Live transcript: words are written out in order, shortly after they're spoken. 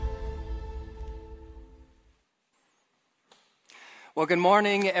Well, good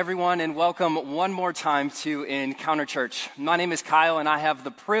morning, everyone, and welcome one more time to Encounter Church. My name is Kyle, and I have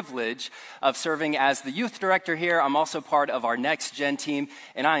the privilege of serving as the youth director here. I'm also part of our Next Gen team,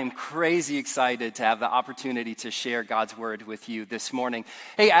 and I am crazy excited to have the opportunity to share God's Word with you this morning.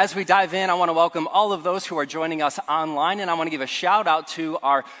 Hey, as we dive in, I want to welcome all of those who are joining us online, and I want to give a shout out to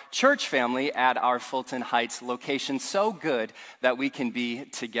our church family at our Fulton Heights location. So good that we can be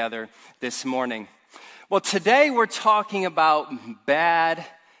together this morning. Well, today we're talking about bad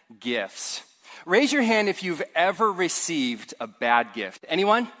gifts. Raise your hand if you've ever received a bad gift.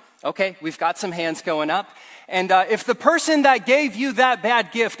 Anyone? Okay, we've got some hands going up. And if the person that gave you that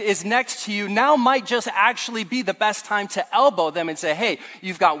bad gift is next to you, now might just actually be the best time to elbow them and say, hey,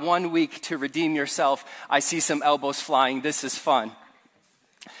 you've got 1 week to redeem yourself. I see some elbows flying. This is fun.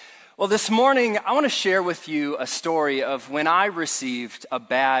 Well, this morning, I want to share with you a story of when I received a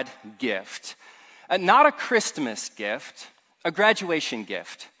bad gift. Not a Christmas gift, a graduation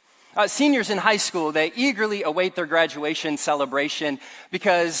gift. Seniors in high school, they eagerly await their graduation celebration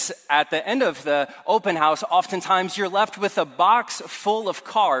because at the end of the open house, oftentimes you're left with a box full of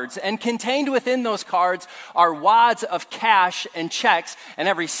cards, and contained within those cards are wads of cash and checks, and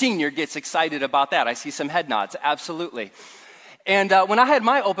every senior gets excited about that. I see some head nods, absolutely. And when I had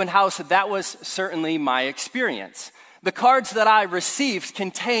my open house, that was certainly my experience. The cards that I received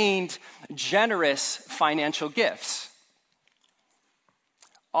contained generous financial gifts,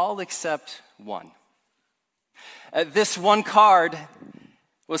 all except one. This one card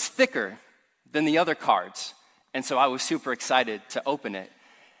was thicker than the other cards, and so I was super excited to open it.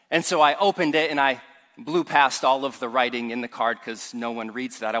 And so I opened it, and I blew past all of the writing in the card because no one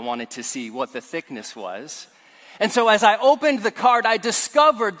reads that. I wanted to see what the thickness was. And so as I opened the card, I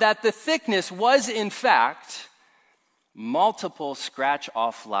discovered that the thickness was, in fact, multiple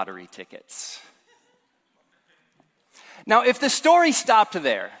scratch-off lottery tickets. Now, if the story stopped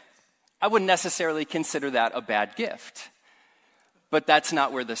there, I wouldn't necessarily consider that a bad gift. But that's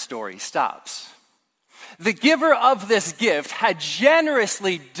not where the story stops. The giver of this gift had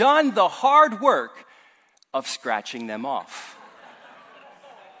generously done the hard work of scratching them off.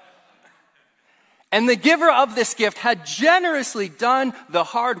 And the giver of this gift had generously done the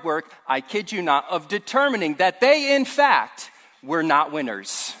hard work, I kid you not, of determining that they, in fact, were not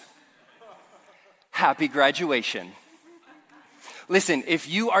winners. Happy graduation. Listen, if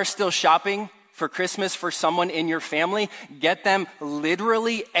you are still shopping for Christmas for someone in your family, get them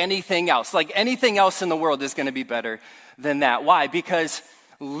literally anything else. Like anything else in the world is going to be better than that. Why? Because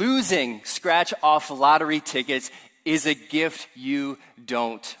losing scratch-off lottery tickets is a gift you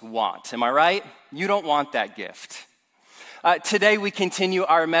don't want. Am I right? You don't want that gift. Today we continue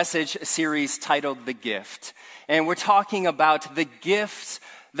our message series titled The Gift. And we're talking about the gifts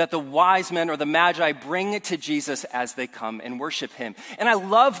that the wise men or the magi bring to Jesus as they come and worship him. And I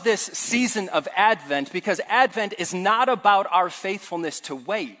love this season of Advent because Advent is not about our faithfulness to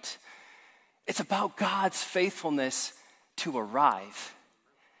wait. It's about God's faithfulness to arrive.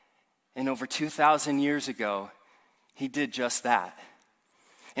 And over 2,000 years ago, he did just that.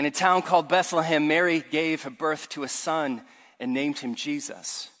 In a town called Bethlehem, Mary gave birth to a son and named him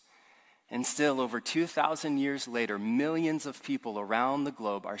Jesus. And still, over 2,000 years later, millions of people around the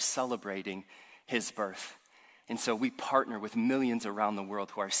globe are celebrating his birth. And so we partner with millions around the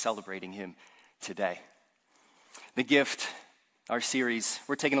world who are celebrating him today. The Gift, our series,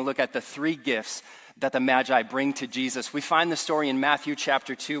 we're taking a look at the three gifts that the Magi bring to Jesus. We find the story in Matthew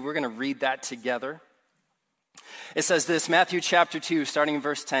chapter 2. We're going to read that together. It says this, Matthew chapter 2, starting in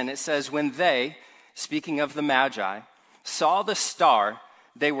verse 10, it says, when they, speaking of the Magi, saw the star,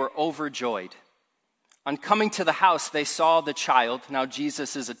 they were overjoyed. On coming to the house, they saw the child. Now,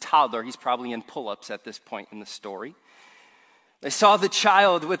 Jesus is a toddler. He's probably in pull-ups at this point in the story. They saw the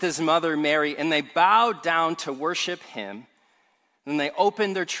child with his mother, Mary, and they bowed down to worship him. Then they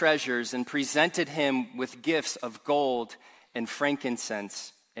opened their treasures and presented him with gifts of gold and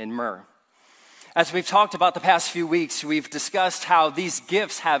frankincense and myrrh. As we've talked about the past few weeks, we've discussed how these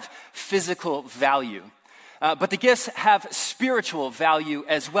gifts have physical value. But the gifts have spiritual value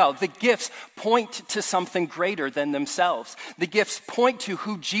as well. The gifts point to something greater than themselves. The gifts point to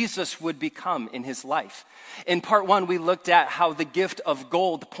who Jesus would become in his life. In part 1, we looked at how the gift of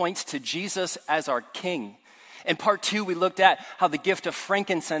gold points to Jesus as our king. In part 2, we looked at how the gift of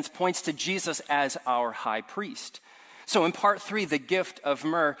frankincense points to Jesus as our high priest. So in part 3, the gift of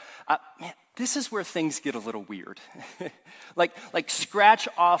myrrh, this is where things get a little weird. like scratch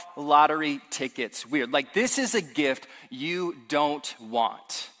off lottery tickets, weird. Like this is a gift you don't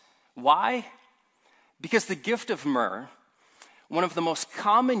want. Why? Because the gift of myrrh, one of the most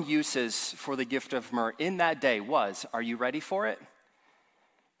common uses for the gift of myrrh in that day was, are you ready for it?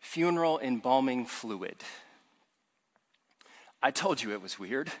 funeral embalming fluid. I told you it was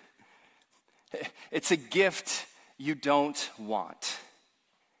weird. It's a gift you don't want.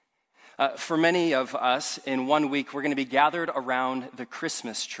 For many of us, in 1 week, we're going to be gathered around the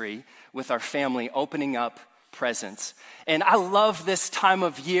Christmas tree with our family, opening up presents. And I love this time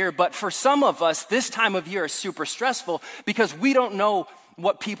of year, but for some of us, this time of year is super stressful because we don't know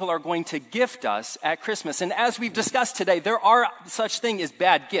what people are going to gift us at Christmas. And as we've discussed today, there are such thing as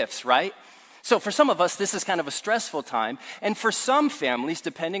bad gifts, right? So for some of us, this is kind of a stressful time. And for some families,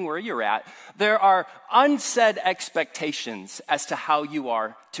 depending where you're at, there are unsaid expectations as to how you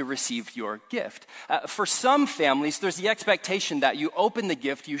are to receive your gift. For some families, there's the expectation that you open the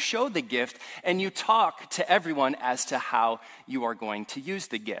gift, you show the gift, and you talk to everyone as to how you are going to use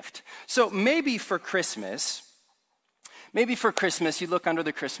the gift. So maybe for Christmas, you look under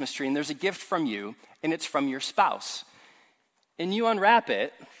the Christmas tree and there's a gift from you, and it's from your spouse. And you unwrap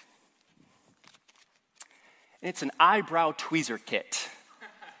it, and it's an eyebrow tweezer kit.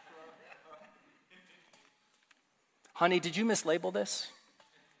 Honey, did you mislabel this?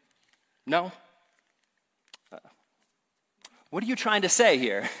 No? What are you trying to say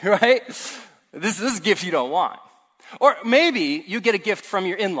here, right? This is a gift you don't want. Or maybe you get a gift from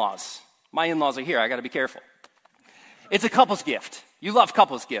your in-laws. My in-laws are here, I gotta be careful. It's a couple's gift. You love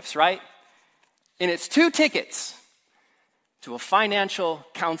couple's gifts, right? And it's 2 tickets to a financial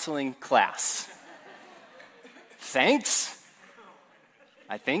counseling class. Thanks,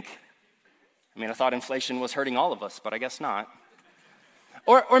 I think. I thought inflation was hurting all of us, but I guess not.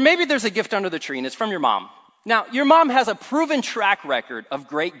 Or maybe there's a gift under the tree and it's from your mom. Now, your mom has a proven track record of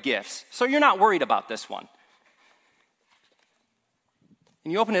great gifts, so you're not worried about this one.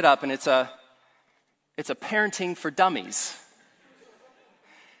 And you open it up and it's a parenting for dummies.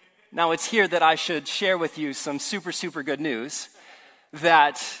 Now, it's here that I should share with you some super, super good news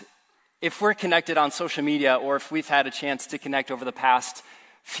that if we're connected on social media or if we've had a chance to connect over the past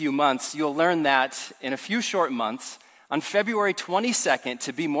few months, you'll learn that in a few short months, on February 22nd,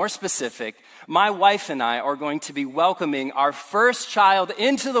 to be more specific, my wife and I are going to be welcoming our first child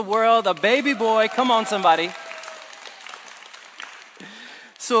into the world, a baby boy. Come on, somebody.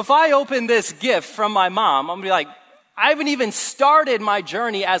 So if I open this gift from my mom, I'm going to be like, I haven't even started my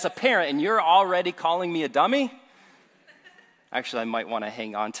journey as a parent, and you're already calling me a dummy? Actually, I might want to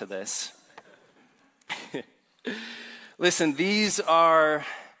hang on to this. Listen, these are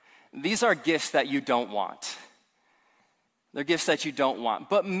gifts that you don't want. They're gifts that you don't want.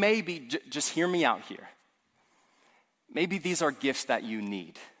 But maybe, just hear me out here. Maybe these are gifts that you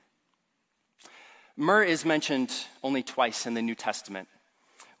need. Myrrh is mentioned only twice in the New Testament.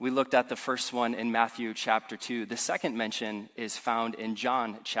 We looked at the first one in Matthew chapter 2. The second mention is found in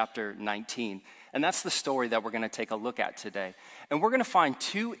John chapter 19. And that's the story that we're going to take a look at today. And we're going to find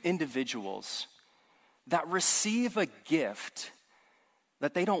 2 individuals that receive a gift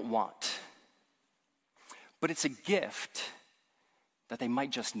that they don't want. But it's a gift that they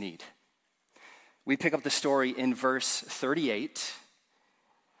might just need. We pick up the story in verse 38.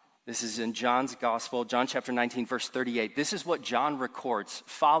 This is in John's Gospel, John chapter 19, verse 38. This is what John records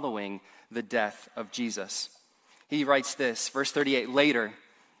following the death of Jesus. He writes this, verse 38, later,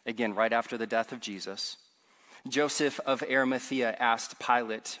 again, right after the death of Jesus, Joseph of Arimathea asked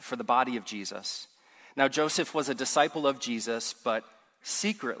Pilate for the body of Jesus. Now, Joseph was a disciple of Jesus, but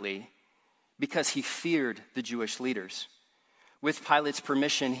secretly, because he feared the Jewish leaders. With Pilate's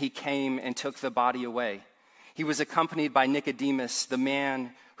permission, he came and took the body away. He was accompanied by Nicodemus, the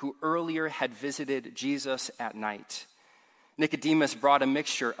man who earlier had visited Jesus at night. Nicodemus brought a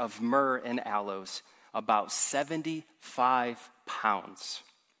mixture of myrrh and aloes, about 75 pounds.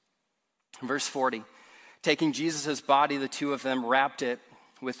 Verse 40, taking Jesus' body, the 2 of them wrapped it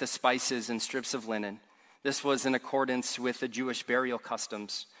with the spices and strips of linen. This was in accordance with the Jewish burial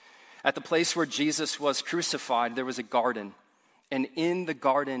customs. At the place where Jesus was crucified, there was a garden, and in the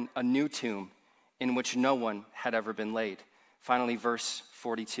garden, a new tomb in which no one had ever been laid. Finally, verse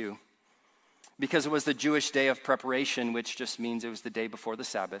 42. Because it was the Jewish day of preparation, which just means it was the day before the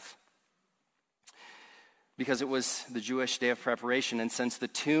Sabbath. Because it was the Jewish day of preparation, and since the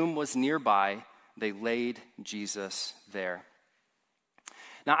tomb was nearby, they laid Jesus there.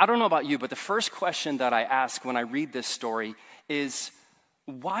 Now, I don't know about you, but the first question that I ask when I read this story is,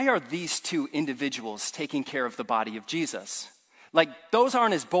 why are these 2 individuals taking care of the body of Jesus? Like, those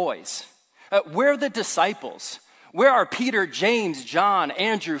aren't his boys. Where are the disciples? Where are Peter, James, John,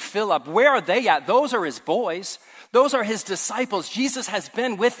 Andrew, Philip? Where are they at? Those are his boys. Those are his disciples. Jesus has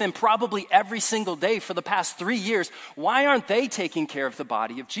been with them probably every single day for the past 3 years. Why aren't they taking care of the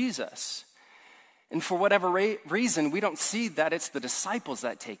body of Jesus? And for whatever reason, we don't see that it's the disciples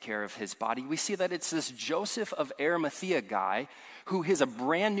that take care of his body. We see that it's this Joseph of Arimathea guy who is a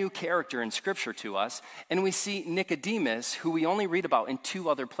brand new character in Scripture to us. And we see Nicodemus, who we only read about in 2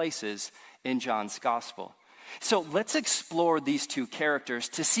 other places in John's Gospel. So let's explore these 2 characters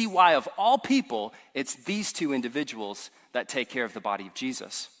to see why, of all people, it's these 2 individuals that take care of the body of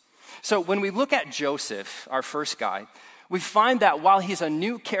Jesus. So when we look at Joseph, our first guy, we find that while he's a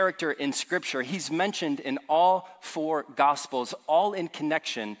new character in Scripture, he's mentioned in all 4 Gospels, all in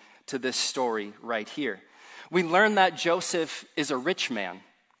connection to this story right here. We learn that Joseph is a rich man.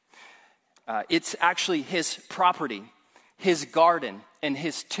 It's actually his property, his garden, and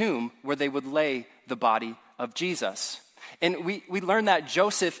his tomb where they would lay the body of Jesus. And we learn that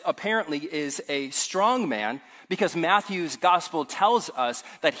Joseph apparently is a strong man because Matthew's gospel tells us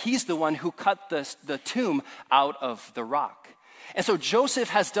that he's the one who cut the tomb out of the rock. And so Joseph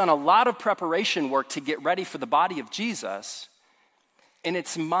has done a lot of preparation work to get ready for the body of Jesus. And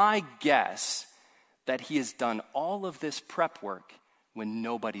it's my guess that he has done all of this prep work when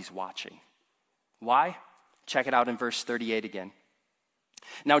nobody's watching. Why? Check it out in verse 38 again.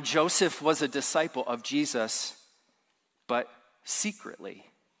 Now Joseph was a disciple of Jesus, but secretly,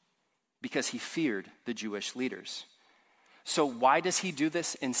 because he feared the Jewish leaders. So why does he do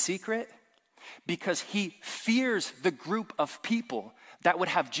this in secret? Because he fears the group of people that would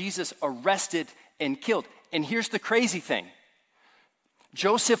have Jesus arrested and killed. And here's the crazy thing.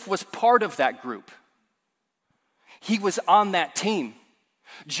 Joseph was part of that group. He was on that team.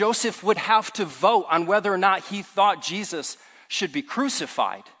 Joseph would have to vote on whether or not he thought Jesus should be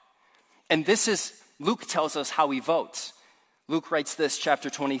crucified. And Luke tells us how he votes. Luke writes this,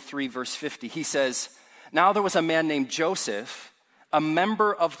 chapter 23, verse 50. He says, "Now there was a man named Joseph, a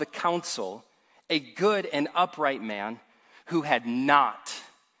member of the council, a good and upright man who had not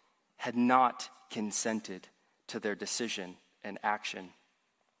consented to their decision and action."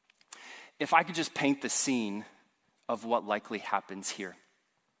 If I could just paint the scene of what likely happens here.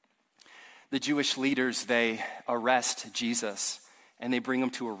 The Jewish leaders, they arrest Jesus and they bring him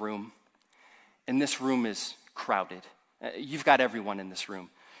to a room. And this room is crowded. You've got everyone in this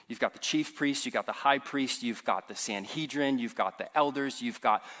room. You've got the chief priest, you've got the high priest, you've got the Sanhedrin, you've got the elders, you've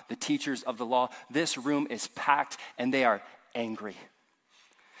got the teachers of the law. This room is packed and they are angry.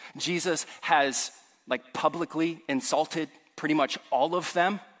 Jesus has publicly insulted pretty much all of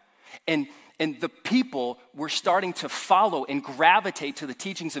them. And the people were starting to follow and gravitate to the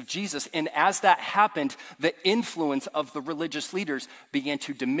teachings of Jesus. And as that happened, the influence of the religious leaders began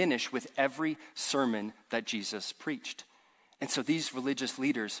to diminish with every sermon that Jesus preached. And so these religious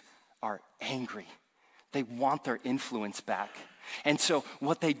leaders are angry. They want their influence back. And so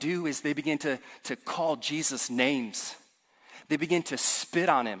what they do is they begin to call Jesus names. They begin to spit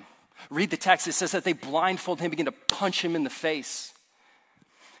on him. Read the text. It says that they blindfold him, begin to punch him in the face.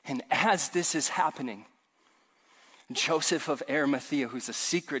 And as this is happening, Joseph of Arimathea, who's a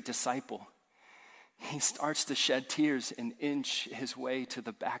secret disciple, he starts to shed tears and inch his way to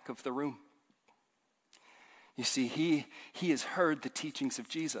the back of the room. You see, he has heard the teachings of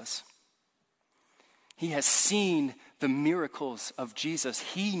Jesus. He has seen the miracles of Jesus.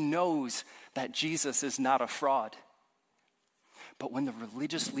 He knows that Jesus is not a fraud. But when the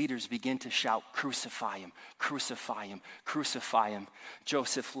religious leaders begin to shout, "Crucify him, crucify him, crucify him,"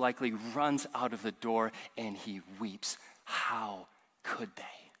 Joseph likely runs out of the door and he weeps. How could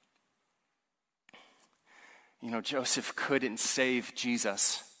they? Joseph couldn't save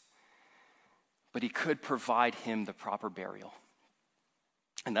Jesus, but he could provide him the proper burial.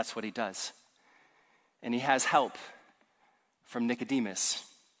 And that's what he does. And he has help from Nicodemus.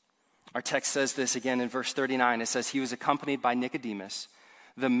 Our text says this again in verse 39. It says, "He was accompanied by Nicodemus,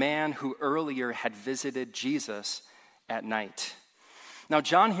 the man who earlier had visited Jesus at night." Now,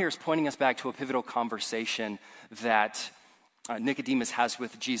 John here is pointing us back to a pivotal conversation that Nicodemus has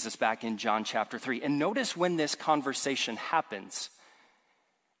with Jesus back in John chapter 3. And notice when this conversation happens,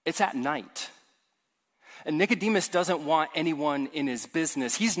 it's at night. And Nicodemus doesn't want anyone in his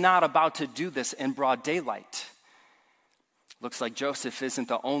business. He's not about to do this in broad daylight. Looks like Joseph isn't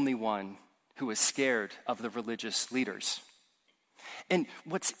the only one who is scared of the religious leaders. And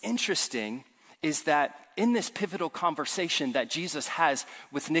what's interesting is that in this pivotal conversation that Jesus has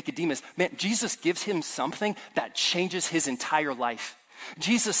with Nicodemus, Jesus gives him something that changes his entire life.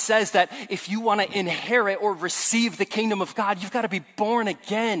 Jesus says that if you want to inherit or receive the kingdom of God, you've got to be born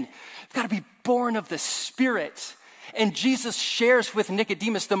again. You've got to be born of the Spirit. And Jesus shares with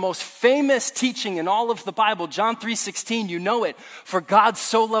Nicodemus the most famous teaching in all of the Bible, John 3:16, you know it. For God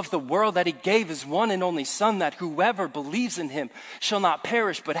so loved the world that he gave his one and only Son, that whoever believes in him shall not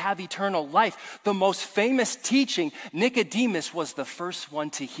perish but have eternal life. The most famous teaching, Nicodemus was the first one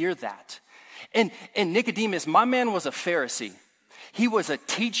to hear that. And Nicodemus, my man was a Pharisee. He was a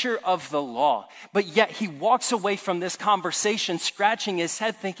teacher of the law, but yet he walks away from this conversation scratching his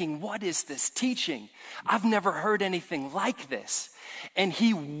head thinking, what is this teaching? I've never heard anything like this. And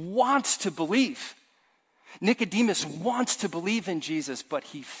he wants to believe. Nicodemus wants to believe in Jesus, but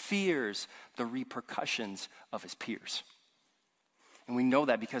he fears the repercussions of his peers. And we know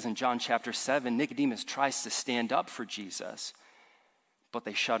that because in John chapter 7, Nicodemus tries to stand up for Jesus, but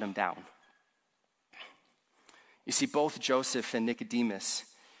they shut him down. You see, both Joseph and Nicodemus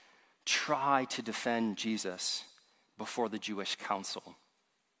try to defend Jesus before the Jewish council,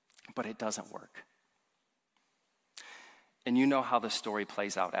 but it doesn't work. And you know how the story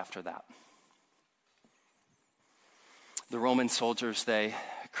plays out after that. The Roman soldiers, they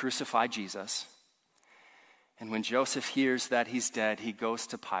crucify Jesus. And when Joseph hears that he's dead, he goes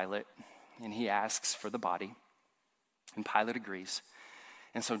to Pilate and he asks for the body. And Pilate agrees.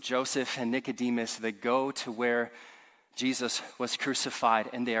 And so Joseph and Nicodemus, they go to where Jesus was crucified,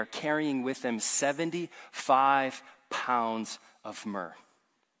 and they are carrying with them 75 pounds of myrrh.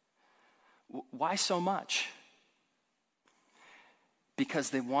 Why so much?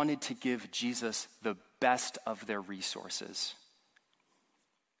 Because they wanted to give Jesus the best of their resources.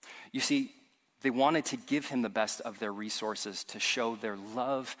 You see, they wanted to give him the best of their resources to show their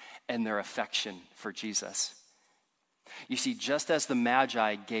love and their affection for Jesus. You see, just as the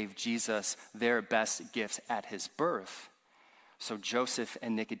Magi gave Jesus their best gifts at his birth, so Joseph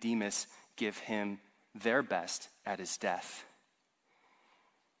and Nicodemus give him their best at his death.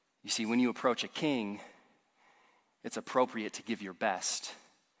 You see, when you approach a king, it's appropriate to give your best,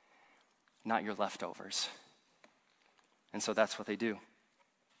 not your leftovers. And so that's what they do.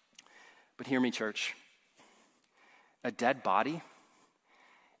 But hear me, church. A dead body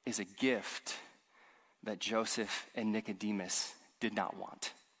is a gift that Joseph and Nicodemus did not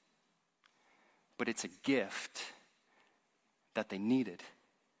want. But it's a gift that they needed.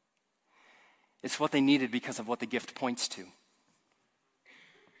 It's what they needed because of what the gift points to.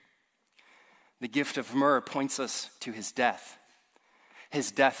 The gift of myrrh points us to his death.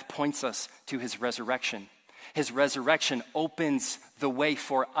 His death points us to his resurrection. His resurrection opens the way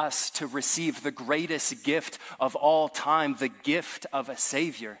for us to receive the greatest gift of all time, the gift of a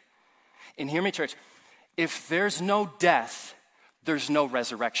Savior. And hear me, church. If there's no death, there's no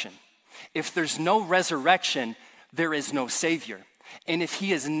resurrection. If there's no resurrection, there is no Savior. And if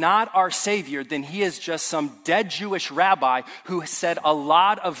he is not our Savior, then he is just some dead Jewish rabbi who said a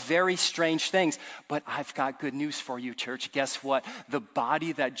lot of very strange things. But I've got good news for you, church. Guess what? The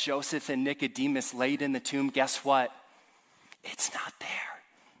body that Joseph and Nicodemus laid in the tomb, guess what? It's not there.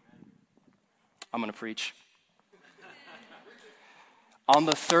 I'm going to preach. On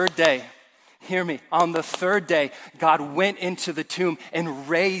the third day, hear me, on the third day, God went into the tomb and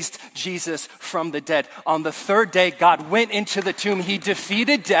raised Jesus from the dead. On the third day, God went into the tomb. He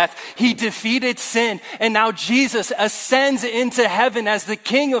defeated death. He defeated sin. And now Jesus ascends into heaven as the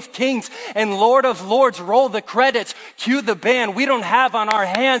King of Kings and Lord of Lords. Roll the credits. Cue the band. We don't have on our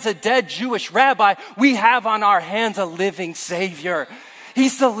hands a dead Jewish rabbi. We have on our hands a living Savior.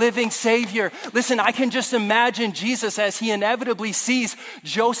 He's the living Savior. Listen, I can just imagine Jesus as he inevitably sees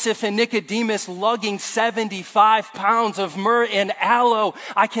Joseph and Nicodemus lugging 75 pounds of myrrh and aloe.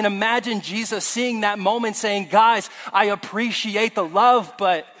 I can imagine Jesus seeing that moment saying, guys, I appreciate the love,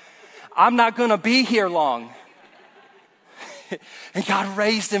 but I'm not going to be here long. And God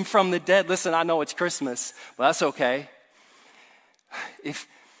raised him from the dead. Listen, I know it's Christmas, but that's okay. If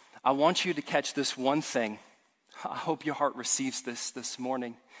I want you to catch this one thing, I hope your heart receives this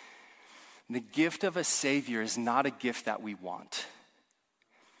morning. The gift of a Savior is not a gift that we want,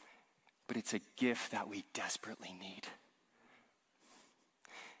 but it's a gift that we desperately need.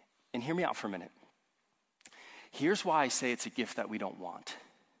 And hear me out for a minute. Here's why I say it's a gift that we don't want.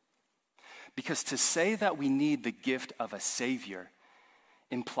 Because to say that we need the gift of a Savior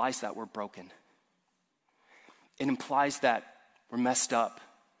implies that we're broken. It implies that we're messed up.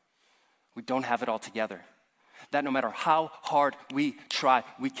 We don't have it all together. That no matter how hard we try,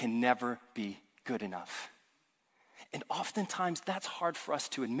 we can never be good enough. And oftentimes that's hard for us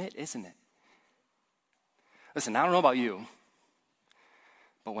to admit, isn't it? Listen, I don't know about you,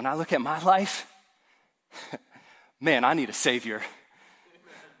 but when I look at my life, man, I need a Savior.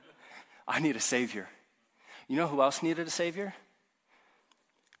 I need a Savior. You know who else needed a Savior?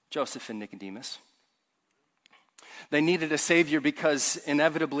 Joseph and Nicodemus. They needed a Savior because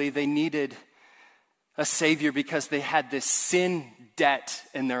inevitably they needed a Savior because they had this sin debt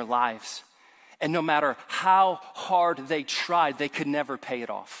in their lives. And no matter how hard they tried, they could never pay it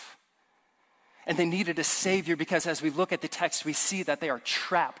off. And they needed a Savior because as we look at the text, we see that they are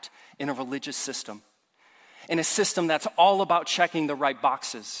trapped in a religious system. In a system that's all about checking the right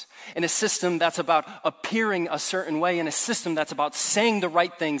boxes. In a system that's about appearing a certain way. In a system that's about saying the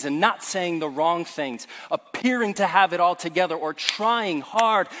right things and not saying the wrong things. Appearing to have it all together or trying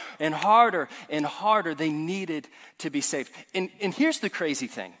hard and harder and harder. They needed to be saved. And here's the crazy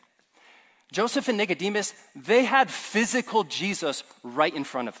thing. Joseph and Nicodemus, they had physical Jesus right in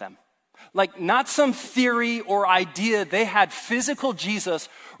front of them. Like not some theory or idea, they had physical Jesus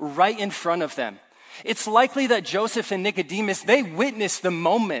right in front of them. It's likely that Joseph and Nicodemus, they witnessed the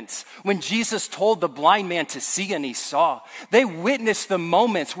moments when Jesus told the blind man to see and he saw. They witnessed the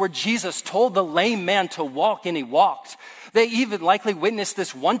moments where Jesus told the lame man to walk and he walked. They even likely witnessed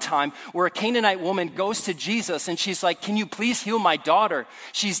this one time where a Canaanite woman goes to Jesus and she's like, "Can you please heal my daughter?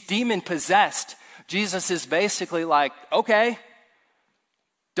 She's demon possessed." Jesus is basically like, "Okay,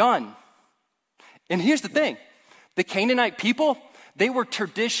 done." And here's the thing. The Canaanite people, they were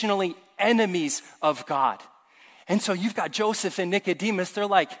traditionally enemies of God. And so you've got Joseph and Nicodemus. They're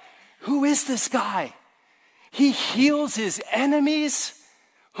like, who is this guy? He heals his enemies?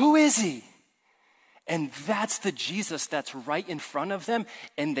 Who is he? And that's the Jesus that's right in front of them,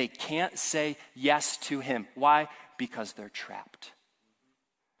 and they can't say yes to him. Why? Because they're trapped.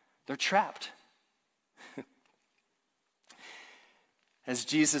 They're trapped. As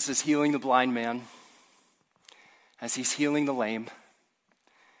Jesus is healing the blind man, as he's healing the lame,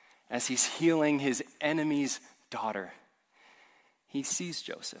 as he's healing his enemy's daughter, he sees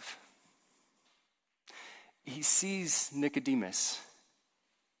Joseph. He sees Nicodemus.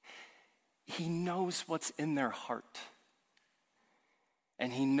 He knows what's in their heart.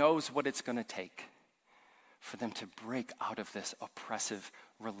 And he knows what it's going to take for them to break out of this oppressive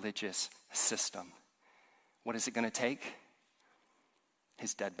religious system. What is it going to take?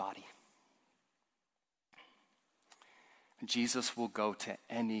 His dead body. Jesus will go to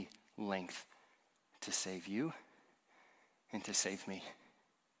any length to save you and to save me,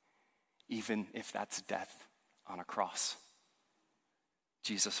 even if that's death on a cross.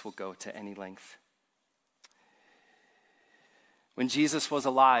 Jesus will go to any length. When Jesus was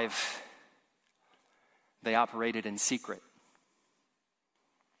alive, they operated in secret.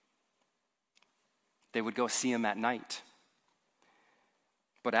 They would go see him at night.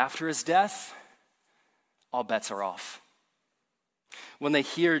 But after his death, all bets are off. When they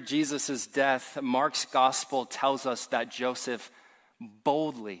hear Jesus' death, Mark's gospel tells us that Joseph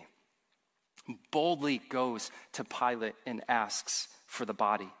boldly goes to Pilate and asks for the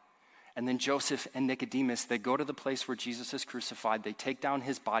body. And then Joseph and Nicodemus, they go to the place where Jesus is crucified. They take down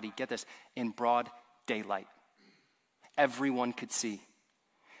his body, get this, in broad daylight. Everyone could see.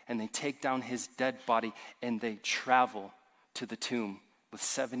 And they take down his dead body and they travel to the tomb with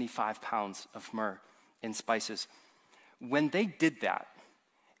 75 pounds of myrrh and spices. When they did that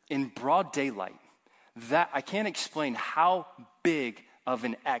in broad daylight, that I can't explain how big of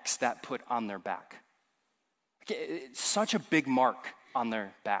an X that put on their back. It's such a big mark on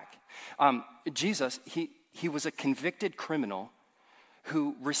their back. Jesus, he was a convicted criminal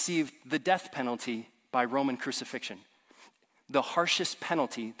who received the death penalty by Roman crucifixion, the harshest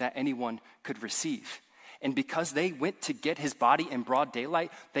penalty that anyone could receive. And because they went to get his body in broad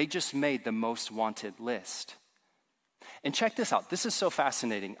daylight, they just made the most wanted list. And check this out. This is so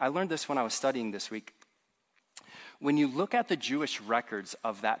fascinating. I learned this when I was studying this week. When you look at the Jewish records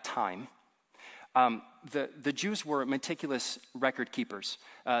of that time, the Jews were meticulous record keepers.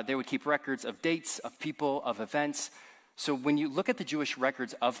 They would keep records of dates, of people, of events. So when you look at the Jewish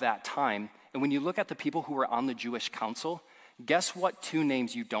records of that time, and when you look at the people who were on the Jewish council, guess what two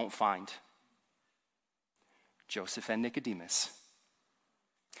names you don't find? Joseph and Nicodemus.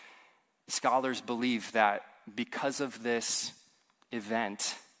 Scholars believe that because of this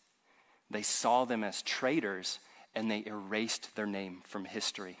event, they saw them as traitors and they erased their name from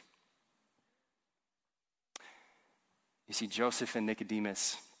history. You see, Joseph and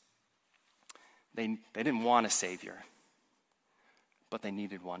Nicodemus, they didn't want a savior, but they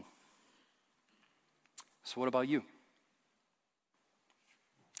needed one. So what about you?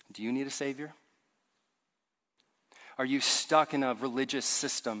 Do you need a savior? Are you stuck in a religious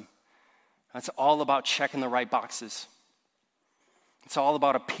system that's all about checking the right boxes? It's all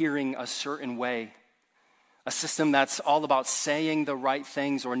about appearing a certain way. A system that's all about saying the right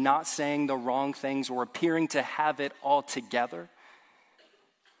things or not saying the wrong things or appearing to have it all together?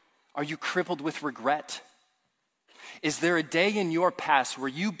 Are you crippled with regret? Is there a day in your past where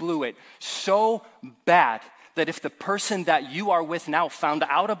you blew it so bad that if the person that you are with now found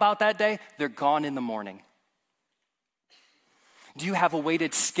out about that day, they're gone in the morning? Do you have a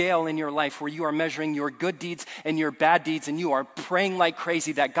weighted scale in your life where you are measuring your good deeds and your bad deeds, and you are praying like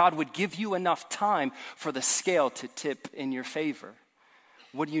crazy that God would give you enough time for the scale to tip in your favor?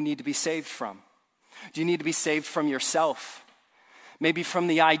 What do you need to be saved from? Do you need to be saved from yourself? Maybe from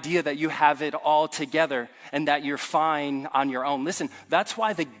the idea that you have it all together and that you're fine on your own. Listen, that's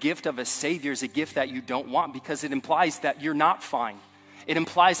why the gift of a Savior is a gift that you don't want, because it implies that you're not fine. It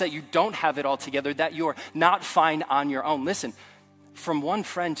implies that you don't have it all together, that you're not fine on your own. Listen, from one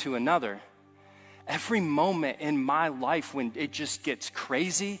friend to another, every moment in my life when it just gets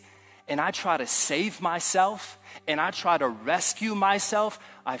crazy and I try to save myself and I try to rescue myself,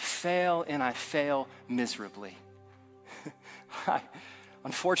 I fail and I fail miserably. I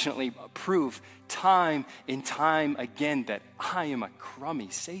unfortunately prove time and time again that I am a crummy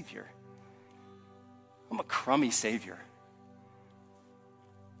Savior. I'm a crummy Savior.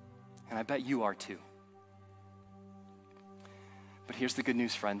 And I bet you are too. But here's the good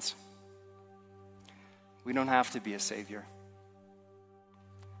news, friends. We don't have to be a Savior,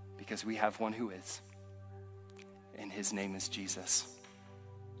 because we have one who is, and his name is Jesus.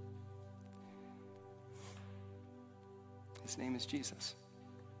 His name is Jesus.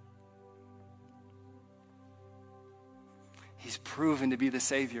 He's proven to be the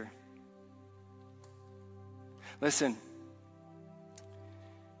Savior. Listen,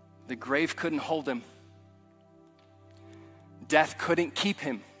 the grave couldn't hold him. Death couldn't keep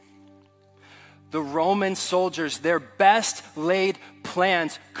him. The Roman soldiers, their best laid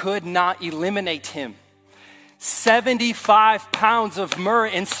plans could not eliminate him. 75 pounds of myrrh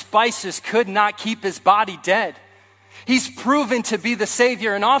and spices could not keep his body dead. He's proven to be the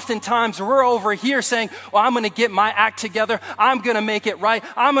Savior, and oftentimes we're over here saying, well, I'm going to get my act together. I'm going to make it right.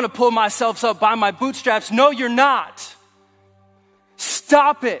 I'm going to pull myself up by my bootstraps. No, you're not.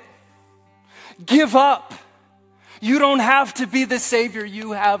 Stop it. Give up. You don't have to be the Savior.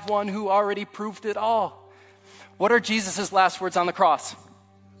 You have one who already proved it all. What are Jesus' last words on the cross?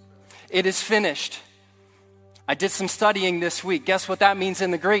 It is finished. I did some studying this week. Guess what that means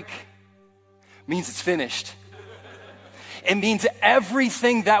in the Greek? It means it's finished. It means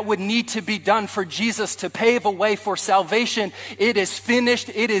everything that would need to be done for Jesus to pave a way for salvation. It is finished.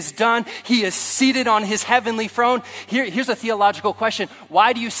 It is done. He is seated on his heavenly throne. Here's a theological question.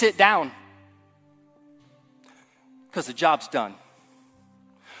 Why do you sit down? Because the job's done.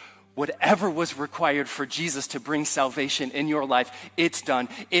 Whatever was required for Jesus to bring salvation in your life, it's done.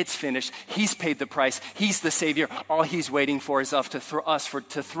 It's finished. He's paid the price. He's the Savior. All he's waiting for is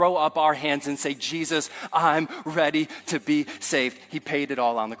to throw up our hands and say, Jesus, I'm ready to be saved. He paid it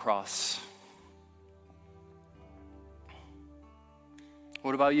all on the cross.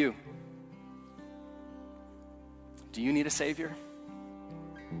 What about you? Do you need a Savior?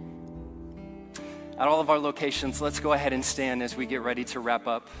 At all of our locations, let's go ahead and stand as we get ready to wrap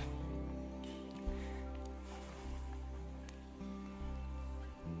up.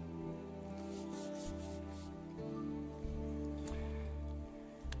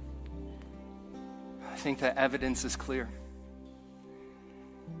 I think the evidence is clear.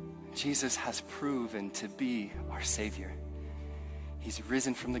 Jesus has proven to be our Savior. He's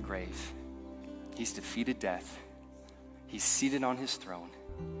risen from the grave. He's defeated death. He's seated on his throne.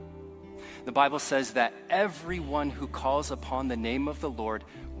 The Bible says that everyone who calls upon the name of the Lord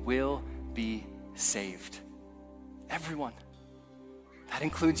will be saved. Everyone. That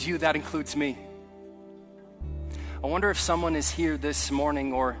includes you. That includes me. I wonder if someone is here this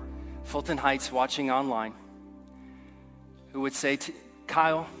morning, or Fulton Heights watching online, who would say,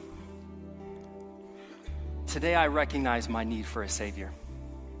 Kyle, today I recognize my need for a Savior.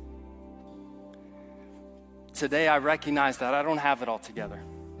 Today I recognize that I don't have it all together.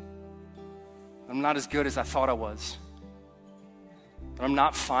 I'm not as good as I thought I was. But I'm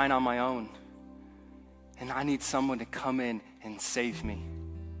not fine on my own. And I need someone to come in and save me.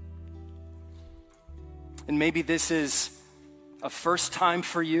 And maybe this is a first time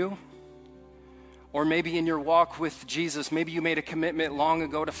for you. Or maybe in your walk with Jesus, maybe you made a commitment long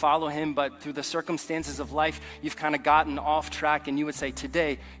ago to follow him, but through the circumstances of life, you've kind of gotten off track, and you would say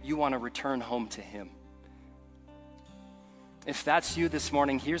today you want to return home to him. If that's you this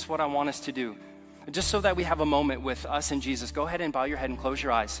morning, here's what I want us to do. Just so that we have a moment with us and Jesus, go ahead and bow your head and close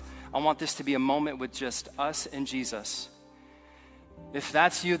your eyes. I want this to be a moment with just us and Jesus. If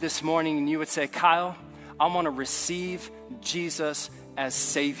that's you this morning and you would say, Kyle, I want to receive Jesus as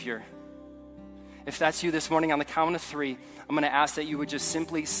Savior. If that's you this morning, on the count of 3, I'm going to ask that you would just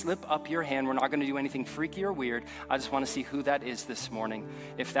simply slip up your hand. We're not going to do anything freaky or weird. I just want to see who that is this morning.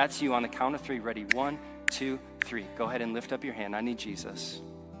 If that's you, on the count of 3, ready? 1, 2, 3. Go ahead and lift up your hand. I need Jesus.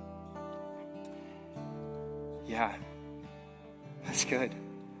 Yeah, that's good.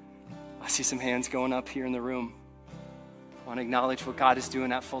 I see some hands going up here in the room. I want to acknowledge what God is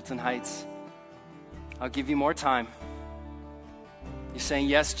doing at Fulton Heights. I'll give you more time. You're saying,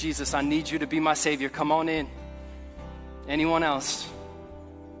 yes, Jesus, I need you to be my Savior. Come on in. Anyone else?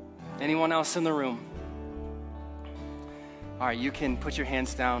 Anyone else in the room? All right, you can put your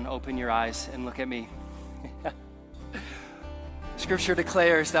hands down, open your eyes, and look at me. Scripture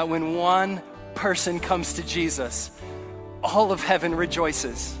declares that when one person comes to Jesus, all of heaven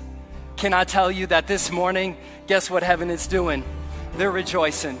rejoices. Can I tell you that this morning, guess what heaven is doing? They're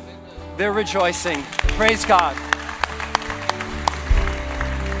rejoicing. They're rejoicing. Praise God.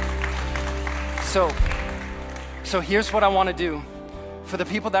 So here's what I want to do. For the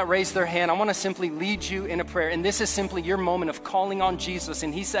people that raise their hand, I want to simply lead you in a prayer. And this is simply your moment of calling on Jesus.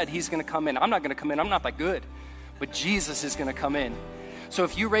 And he said he's going to come in. I'm not going to come in. I'm not that good. But Jesus is going to come in. So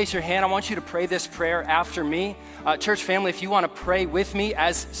if you raise your hand, I want you to pray this prayer after me. Church family, if you want to pray with me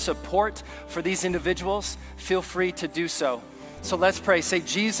as support for these individuals, feel free to do so. So let's pray. Say,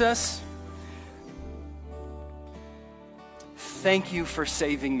 Jesus, thank you for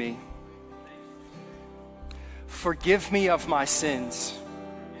saving me. Forgive me of my sins.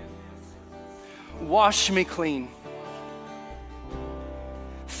 Wash me clean.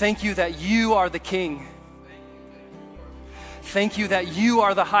 Thank you that you are the King. Thank you that you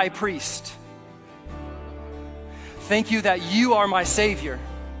are the high priest. Thank you that you are my Savior.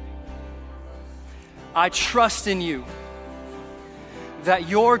 I trust in you that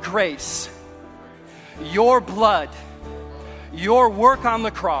your grace, your blood, your work on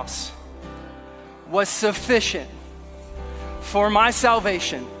the cross was sufficient for my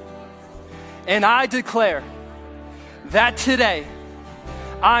salvation. And I declare that today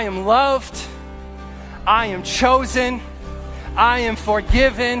I am loved, I am chosen, I am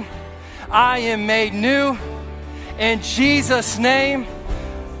forgiven, I am made new. In Jesus' name,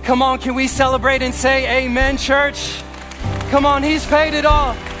 come on, can we celebrate and say amen, church? Come on, he's paid it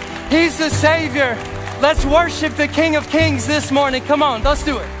all. He's the Savior. Let's worship the King of Kings this morning. Come on, let's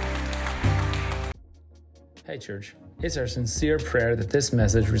do it. Hey, church. It's our sincere prayer that this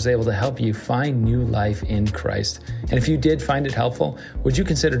message was able to help you find new life in Christ. And if you did find it helpful, would you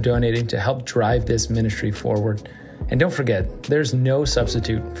consider donating to help drive this ministry forward? And don't forget, there's no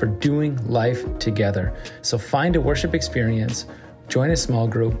substitute for doing life together. So find a worship experience, join a small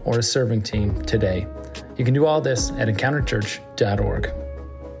group or a serving team today. You can do all this at encounterchurch.org.